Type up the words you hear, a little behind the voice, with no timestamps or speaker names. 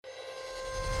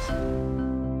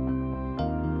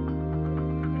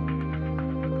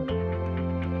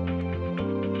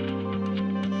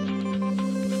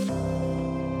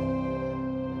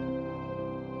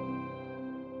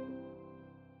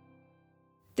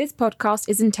This podcast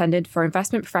is intended for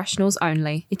investment professionals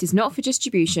only. It is not for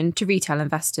distribution to retail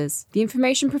investors. The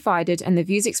information provided and the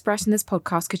views expressed in this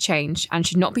podcast could change and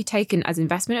should not be taken as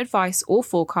investment advice or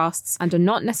forecasts and are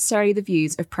not necessarily the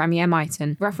views of Premier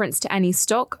Miton. Reference to any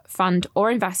stock, fund or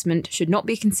investment should not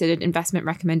be considered investment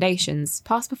recommendations.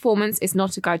 Past performance is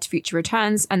not a guide to future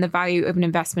returns and the value of an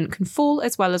investment can fall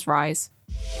as well as rise.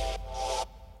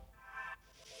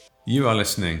 You are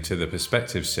listening to the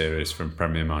Perspective series from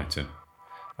Premier Miton,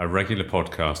 a regular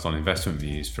podcast on investment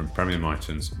views from Premier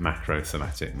Miton's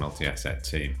macro-thematic multi-asset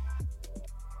team.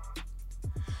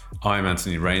 I'm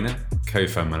Anthony Rayner,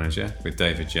 co-fund manager with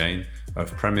David Jane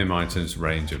of Premier Miton's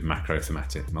range of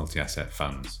macro-thematic multi-asset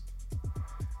funds.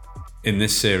 In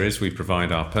this series, we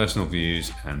provide our personal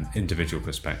views and individual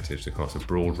perspectives across a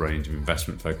broad range of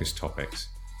investment-focused topics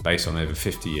based on over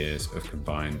 50 years of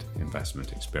combined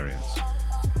investment experience.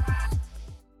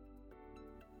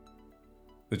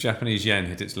 The Japanese yen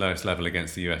hit its lowest level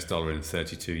against the US dollar in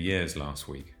 32 years last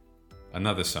week.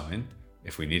 Another sign,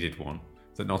 if we needed one,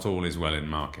 that not all is well in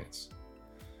markets.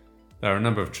 There are a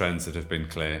number of trends that have been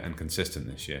clear and consistent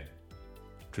this year.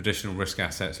 Traditional risk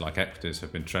assets like equities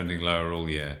have been trending lower all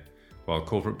year, while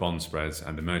corporate bond spreads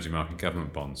and emerging market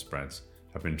government bond spreads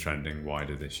have been trending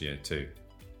wider this year too.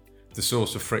 The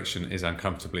source of friction is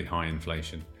uncomfortably high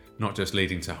inflation, not just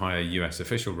leading to higher US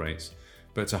official rates,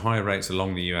 but to higher rates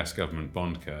along the US government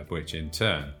bond curve, which in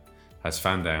turn has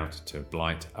fanned out to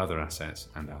blight other assets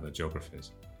and other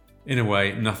geographies. In a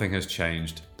way, nothing has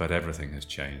changed, but everything has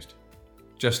changed.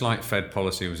 Just like Fed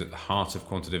policy was at the heart of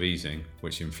quantitative easing,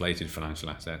 which inflated financial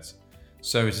assets,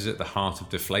 so it is at the heart of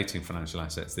deflating financial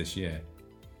assets this year.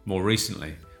 More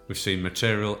recently, we've seen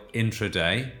material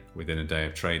intraday, within a day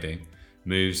of trading,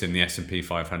 moves in the S&P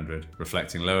 500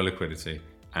 reflecting lower liquidity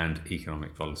and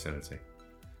economic volatility.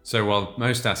 So while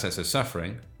most assets are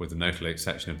suffering, with the notable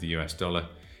exception of the US dollar,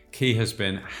 key has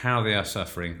been how they are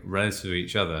suffering relative to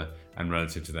each other and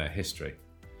relative to their history.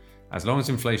 As long as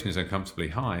inflation is uncomfortably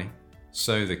high,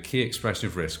 so the key expression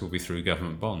of risk will be through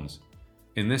government bonds.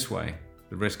 In this way,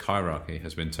 the risk hierarchy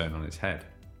has been turned on its head.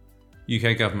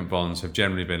 UK government bonds have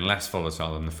generally been less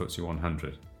volatile than the FTSE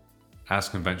 100, as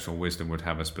conventional wisdom would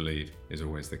have us believe is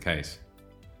always the case.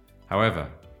 However,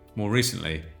 more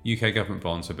recently, UK government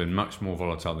bonds have been much more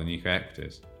volatile than UK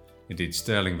equities. Indeed,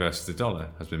 sterling versus the dollar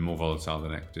has been more volatile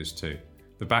than equities too.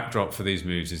 The backdrop for these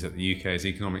moves is that the UK is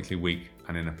economically weak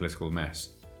and in a political mess,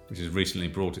 which has recently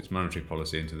brought its monetary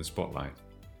policy into the spotlight.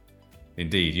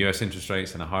 Indeed, US interest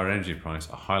rates and a higher energy price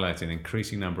are highlighting an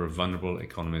increasing number of vulnerable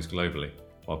economies globally,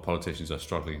 while politicians are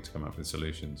struggling to come up with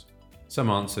solutions. Some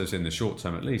answers, in the short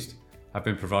term at least, have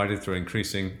been provided through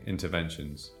increasing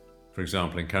interventions, for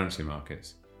example in currency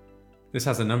markets. This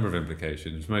has a number of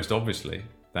implications, most obviously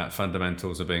that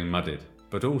fundamentals are being muddied,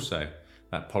 but also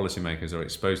that policymakers are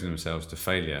exposing themselves to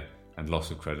failure and loss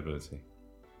of credibility.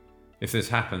 If this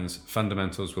happens,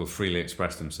 fundamentals will freely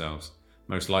express themselves,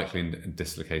 most likely in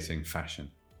dislocating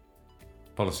fashion.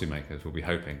 Policymakers will be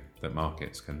hoping that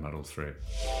markets can muddle through.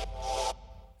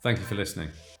 Thank you for listening.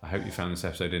 I hope you found this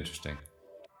episode interesting.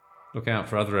 Look out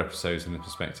for other episodes in the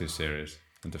Perspective series,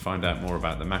 and to find out more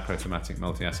about the macro-thematic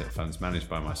multi-asset funds managed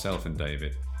by myself and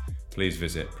David, please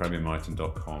visit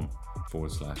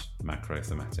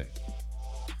premiermiton.com/macro-thematic.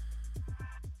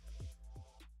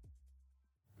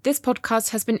 This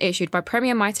podcast has been issued by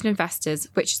Premier Miton Investors,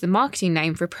 which is the marketing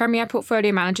name for Premier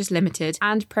Portfolio Managers Limited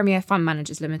and Premier Fund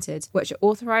Managers Limited, which are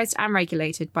authorised and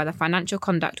regulated by the Financial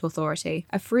Conduct Authority.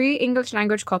 A free English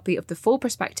language copy of the full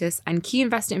prospectus and key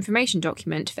investor information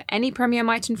document for any Premier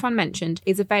Miton fund mentioned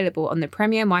is available on the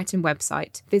Premier Miton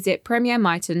website. Visit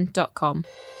premiermiton.com.